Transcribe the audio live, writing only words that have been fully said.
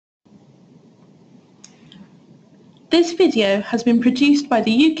This video has been produced by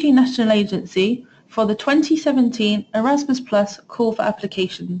the UK National Agency for the 2017 Erasmus Plus Call for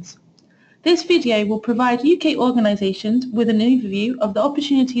Applications. This video will provide UK organisations with an overview of the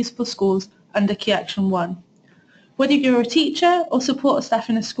opportunities for schools under Key Action 1. Whether you're a teacher or support staff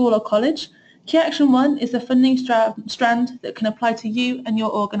in a school or college, Key Action 1 is the funding strand that can apply to you and your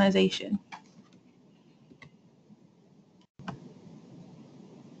organisation.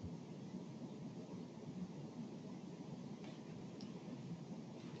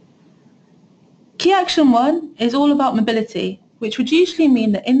 Key Action 1 is all about mobility, which would usually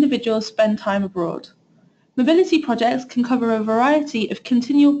mean that individuals spend time abroad. Mobility projects can cover a variety of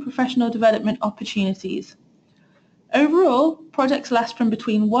continual professional development opportunities. Overall, projects last from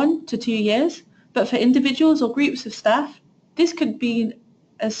between 1 to 2 years, but for individuals or groups of staff, this could be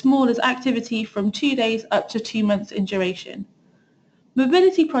as small as activity from 2 days up to 2 months in duration.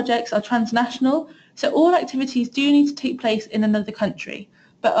 Mobility projects are transnational, so all activities do need to take place in another country,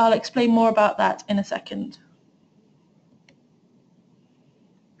 but I'll explain more about that in a second.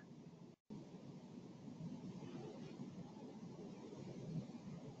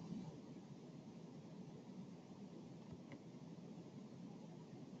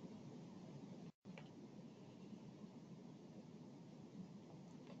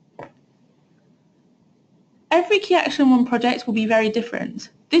 Every Key Action 1 project will be very different.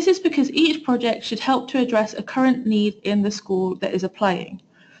 This is because each project should help to address a current need in the school that is applying.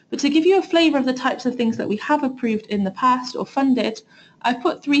 But to give you a flavour of the types of things that we have approved in the past or funded, I've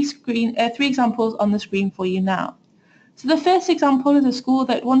put three examples on the screen for you now. So the first example is a school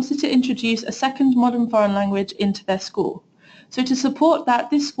that wanted to introduce a second modern foreign language into their school. So to support that,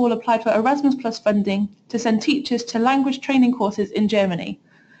 this school applied for Erasmus Plus funding to send teachers to language training courses in Germany.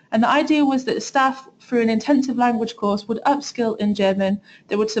 And the idea was that staff, through an intensive language course, would upskill in German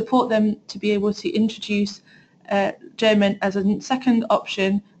that would support them to be able to introduce German as a second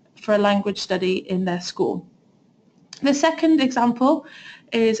option for a language study in their school. The second example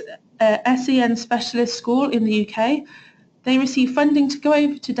is SEN Specialist School in the UK. They received funding to go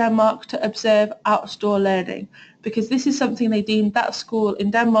over to Denmark to observe outdoor learning, because this is something they deemed that school in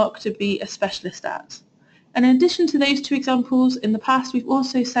Denmark to be a specialist at. And in addition to those two examples, in the past we've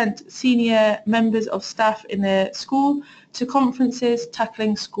also sent senior members of staff in their school to conferences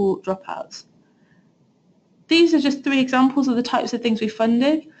tackling school dropouts. These are just three examples of the types of things we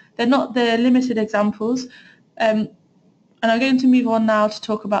funded. They're not the limited examples. And I'm going to move on now to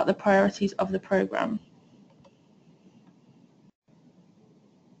talk about the priorities of the programme.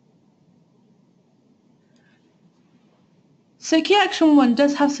 So Key Action 1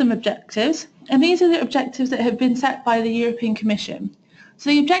 does have some objectives, and these are the objectives that have been set by the European Commission. So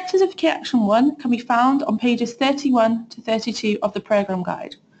the objectives of Key Action 1 can be found on pages 31 to 32 of the programme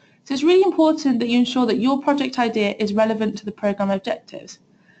guide. So it's really important that you ensure that your project idea is relevant to the programme objectives.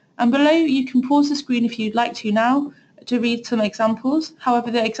 And below you can pause the screen if you'd like to now to read some examples. However,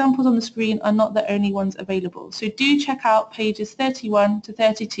 the examples on the screen are not the only ones available. So do check out pages 31 to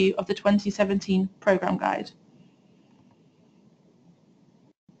 32 of the 2017 programme guide.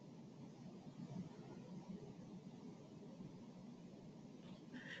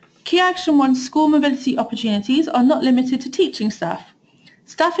 Key Action 1 school mobility opportunities are not limited to teaching staff.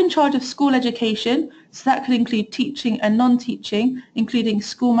 Staff in charge of school education, so that could include teaching and non-teaching, including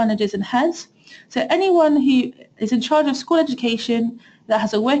school managers and heads. So anyone who is in charge of school education that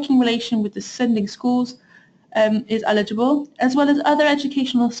has a working relation with the sending schools is eligible, as well as other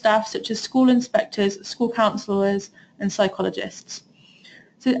educational staff such as school inspectors, school counsellors and psychologists.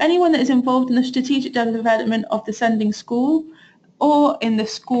 So anyone that is involved in the strategic development of the sending school or in the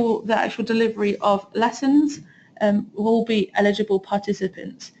actual delivery of lessons will be eligible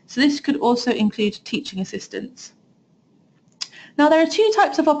participants. So this could also include teaching assistants. Now there are two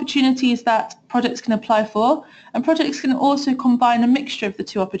types of opportunities that projects can apply for, and projects can also combine a mixture of the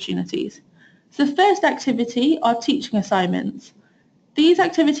two opportunities. So the first activity are teaching assignments. These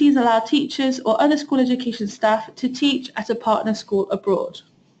activities allow teachers or other school education staff to teach at a partner school abroad.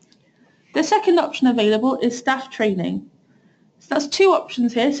 The second option available is staff training. So that's two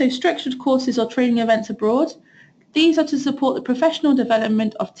options here, so structured courses or training events abroad. These are to support the professional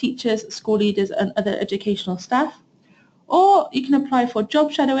development of teachers, school leaders and other educational staff. Or you can apply for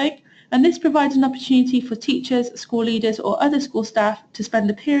job shadowing, and this provides an opportunity for teachers, school leaders or other school staff to spend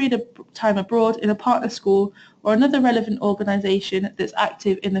a period of time abroad in a partner school or another relevant organisation that's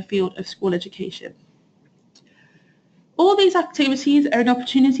active in the field of school education. All these activities are an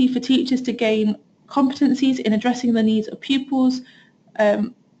opportunity for teachers to gain competencies in addressing the needs of pupils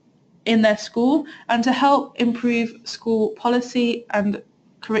in their school and to help improve school policy and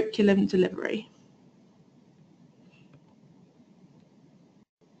curriculum delivery.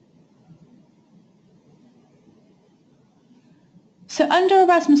 So under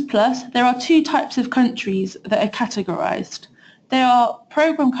Erasmus Plus, there are two types of countries that are categorised. They are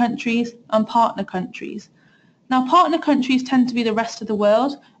programme countries and partner countries. Now, partner countries tend to be the rest of the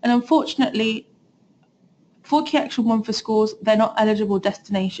world, and unfortunately, for Key Action 1 for schools, they're not eligible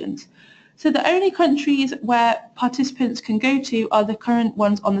destinations. So the only countries where participants can go to are the current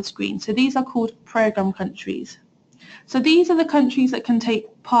ones on the screen. So these are called programme countries. So these are the countries that can take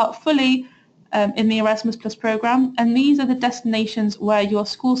part fully in the Erasmus Plus programme, and these are the destinations where your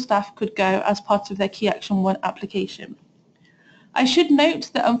school staff could go as part of their Key Action 1 application. I should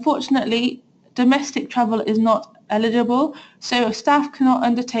note that unfortunately domestic travel is not eligible, so staff cannot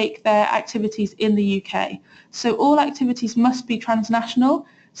undertake their activities in the UK. So all activities must be transnational,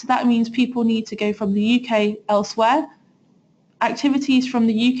 so that means people need to go from the UK elsewhere. Activities from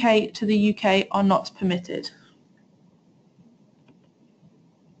the UK to the UK are not permitted.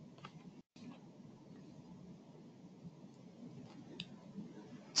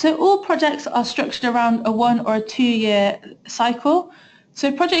 So all projects are structured around a 1 or a 2 year cycle.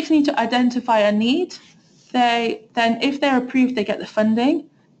 So projects need to identify a need. Then if they're approved, they get the funding.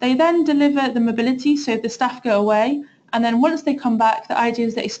 They then deliver the mobility, so the staff go away. And then once they come back, the idea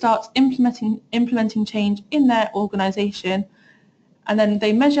is that they start implementing change in their organisation. And then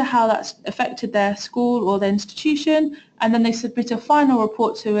they measure how that's affected their school or their institution, and then they submit a final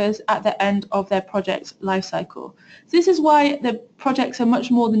report to us at the end of their project life cycle. So this is why the projects are much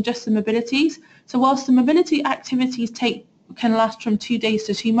more than just the mobilities. So whilst the mobility activities can last from 2 days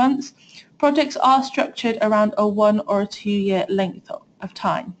to 2 months, projects are structured around a 1 or a 2 year length of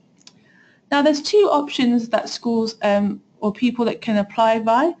time. Now there's two options that schools or people that can apply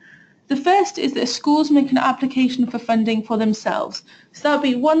by. The first is that schools make an application for funding for themselves. So that would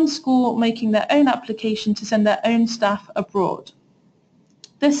be one school making their own application to send their own staff abroad.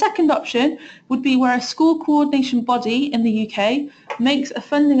 The second option would be where a school coordination body in the UK makes a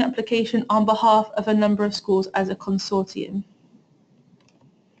funding application on behalf of a number of schools as a consortium.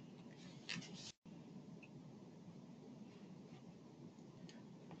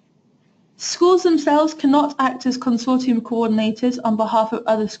 Schools themselves cannot act as consortium coordinators on behalf of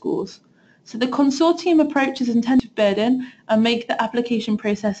other schools. So the consortium approach is intended to burden and make the application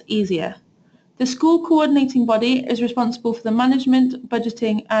process easier. The school coordinating body is responsible for the management,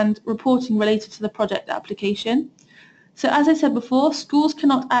 budgeting and reporting related to the project application. So as I said before, schools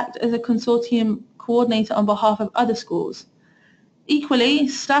cannot act as a consortium coordinator on behalf of other schools. Equally,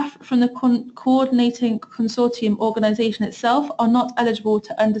 staff from the coordinating consortium organisation itself are not eligible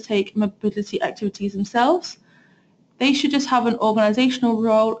to undertake mobility activities themselves. They should just have an organisational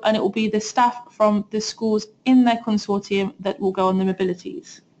role, and it will be the staff from the schools in their consortium that will go on the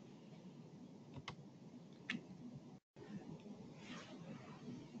mobilities.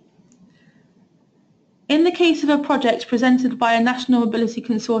 In the case of a project presented by a national mobility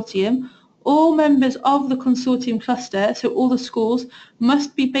consortium, all members of the consortium cluster, so all the schools,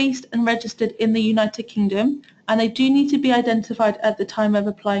 must be based and registered in the United Kingdom, and they do need to be identified at the time of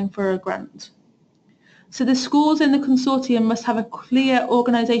applying for a grant. So the schools in the consortium must have a clear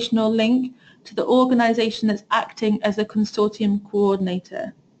organisational link to the organisation that's acting as a consortium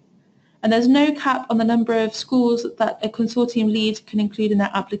coordinator. And there's no cap on the number of schools that a consortium lead can include in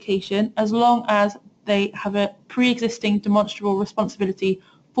their application, as long as they have a pre-existing demonstrable responsibility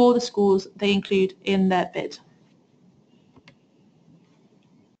for the schools they include in their bid.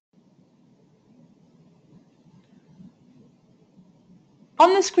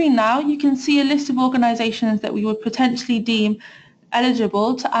 On the screen now, you can see a list of organisations that we would potentially deem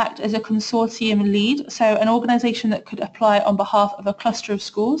eligible to act as a consortium lead, so an organisation that could apply on behalf of a cluster of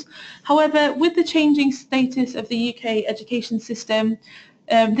schools. However, with the changing status of the UK education system,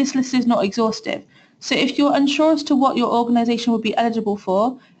 this list is not exhaustive. So if you're unsure as to what your organisation would be eligible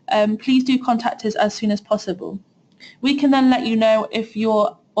for, please do contact us as soon as possible. We can then let you know if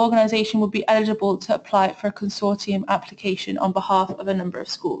your organisation would be eligible to apply for a consortium application on behalf of a number of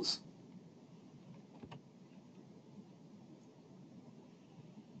schools.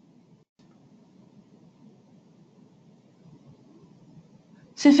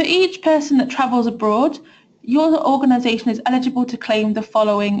 So for each person that travels abroad, your organisation is eligible to claim the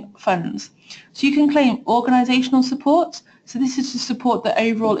following funds. So you can claim organisational support, so this is to support the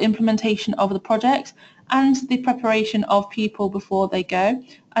overall implementation of the project and the preparation of people before they go,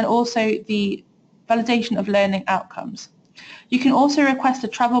 and also the validation of learning outcomes. You can also request a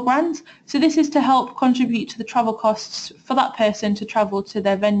travel grant, so this is to help contribute to the travel costs for that person to travel to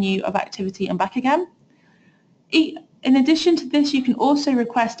their venue of activity and back again. In addition to this, you can also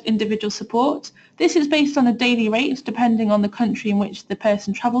request individual support. This is based on a daily rate depending on the country in which the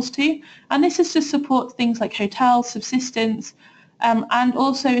person travels to, and this is to support things like hotels, subsistence, and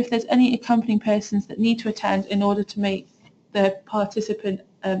also if there's any accompanying persons that need to attend in order to make the participant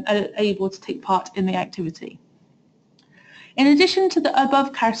able to take part in the activity. In addition to the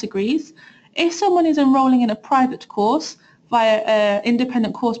above categories, if someone is enrolling in a private course via an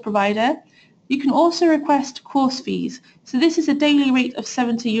independent course provider, you can also request course fees. So this is a daily rate of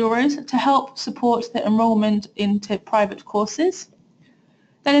 €70 to help support the enrolment into private courses.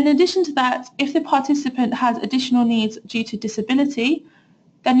 Then in addition to that, if the participant has additional needs due to disability,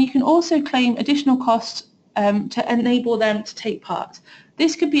 then you can also claim additional costs to enable them to take part.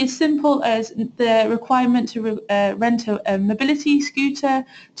 This could be as simple as the requirement to rent a mobility scooter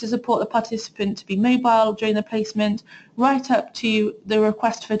to support the participant to be mobile during the placement, right up to the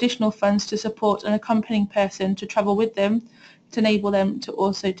request for additional funds to support an accompanying person to travel with them to enable them to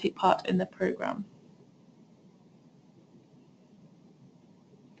also take part in the programme.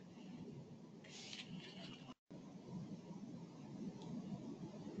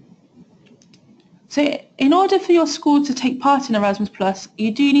 So in order for your school to take part in Erasmus+,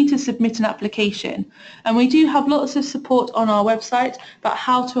 you do need to submit an application, and we do have lots of support on our website about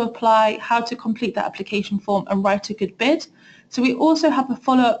how to apply, how to complete that application form and write a good bid. So we also have a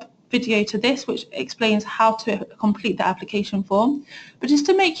follow-up video to this which explains how to complete the application form. But just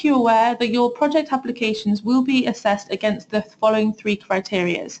to make you aware that your project applications will be assessed against the following 3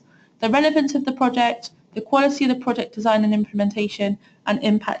 criteria: the relevance of the project, the quality of the project design and implementation, and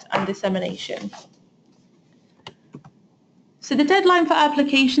impact and dissemination. So the deadline for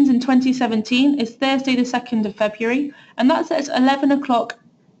applications in 2017 is Thursday the 2nd of February, and that's at 11 o'clock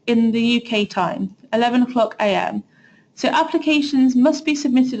in the UK time, 11 o'clock AM. So applications must be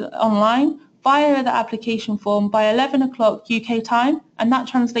submitted online via the application form by 11 o'clock UK time, and that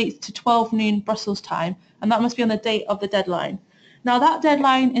translates to 12 noon Brussels time, and that must be on the date of the deadline. Now that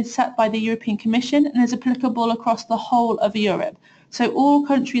deadline is set by the European Commission and is applicable across the whole of Europe. So all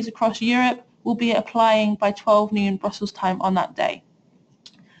countries across Europe will be applying by 12 noon Brussels time on that day.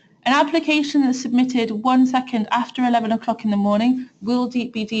 An application that's submitted 1 second after 11 o'clock in the morning will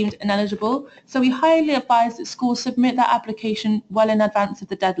be deemed ineligible, so we highly advise that schools submit that application well in advance of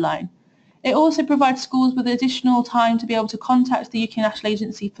the deadline. It also provides schools with additional time to be able to contact the UK National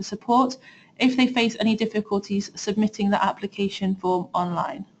Agency for support if they face any difficulties submitting the application form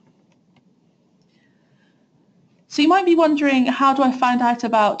online. So you might be wondering, how do I find out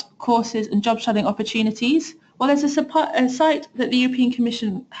about courses and job shadowing opportunities? Well, there's a site that the European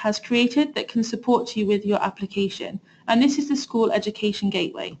Commission has created that can support you with your application, and this is the School Education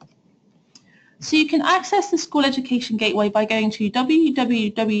Gateway. So you can access the School Education Gateway by going to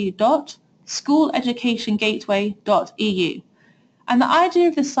www.schooleducationgateway.eu. And the idea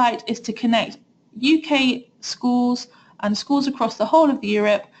of the site is to connect UK schools and schools across the whole of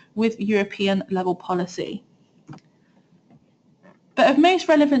Europe with European level policy. But of most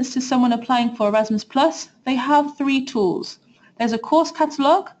relevance to someone applying for Erasmus+, they have 3 tools. There's a course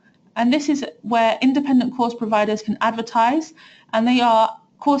catalogue, and this is where independent course providers can advertise, and they are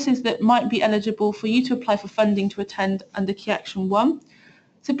courses that might be eligible for you to apply for funding to attend under Key Action 1.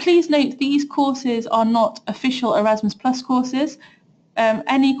 So please note these courses are not official Erasmus+ courses.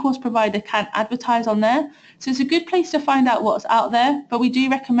 Any course provider can advertise on there. So it's a good place to find out what's out there, but we do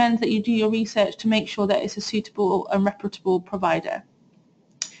recommend that you do your research to make sure that it's a suitable and reputable provider.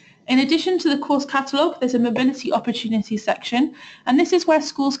 In addition to the course catalogue, there's a mobility opportunities section, and this is where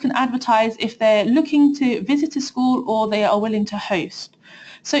schools can advertise if they're looking to visit a school or they are willing to host.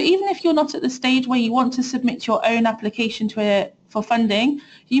 So even if you're not at the stage where you want to submit your own application for funding,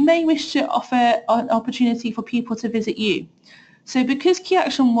 you may wish to offer an opportunity for people to visit you. So because Key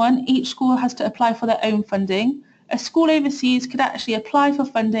Action 1, each school has to apply for their own funding, a school overseas could actually apply for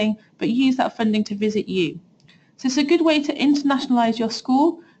funding but use that funding to visit you. So it's a good way to internationalise your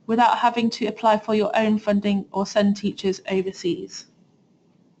school without having to apply for your own funding or send teachers overseas.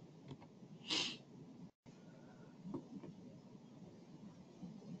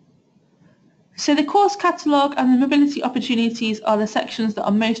 So the course catalogue and the mobility opportunities are the sections that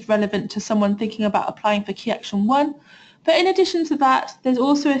are most relevant to someone thinking about applying for Key Action 1. But in addition to that, there's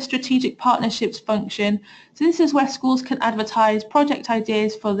also a strategic partnerships function. So this is where schools can advertise project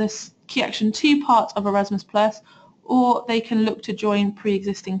ideas for this Key Action 2 part of Erasmus+, or they can look to join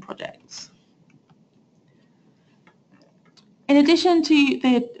pre-existing projects. In addition to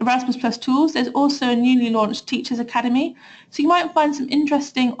the Erasmus+ tools, there's also a newly launched Teachers Academy, so you might find some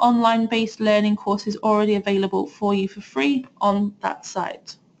interesting online-based learning courses already available for you for free on that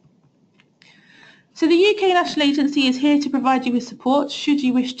site. So the UK National Agency is here to provide you with support should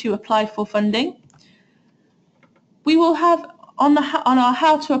you wish to apply for funding. We will have on our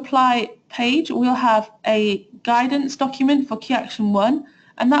How to Apply page, we'll have a guidance document for Key Action 1,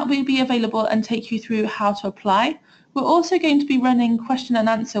 and that will be available and take you through how to apply. We're also going to be running question and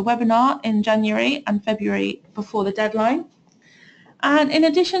answer webinar in January and February before the deadline. And in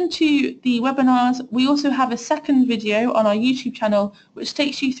addition to the webinars, we also have a second video on our YouTube channel which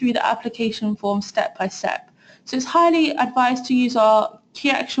takes you through the application form step by step. So it's highly advised to use our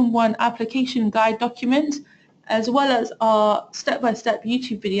Key Action 1 application guide document as well as our step-by-step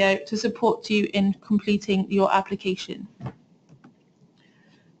YouTube video to support you in completing your application.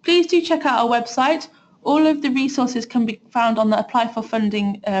 Please do check out our website. All of the resources can be found on the Apply for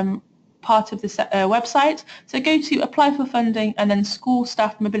Funding part of the website. So go to Apply for Funding and then School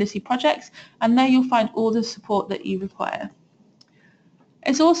Staff Mobility Projects, and there you'll find all the support that you require.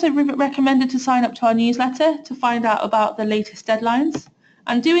 It's also recommended to sign up to our newsletter to find out about the latest deadlines,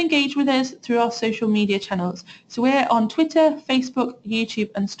 and do engage with us through our social media channels. So we're on Twitter, Facebook,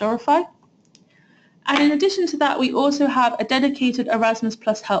 YouTube and Storify. And in addition to that, we also have a dedicated Erasmus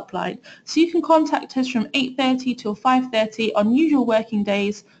Plus helpline. So you can contact us from 8:30 till 5:30 on usual working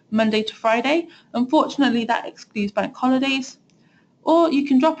days, Monday to Friday. Unfortunately, that excludes bank holidays. Or you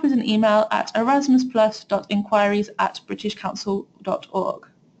can drop us an email at erasmusplus.inquiries@britishcouncil.org.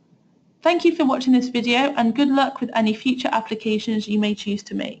 Thank you for watching this video and good luck with any future applications you may choose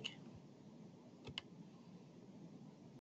to make.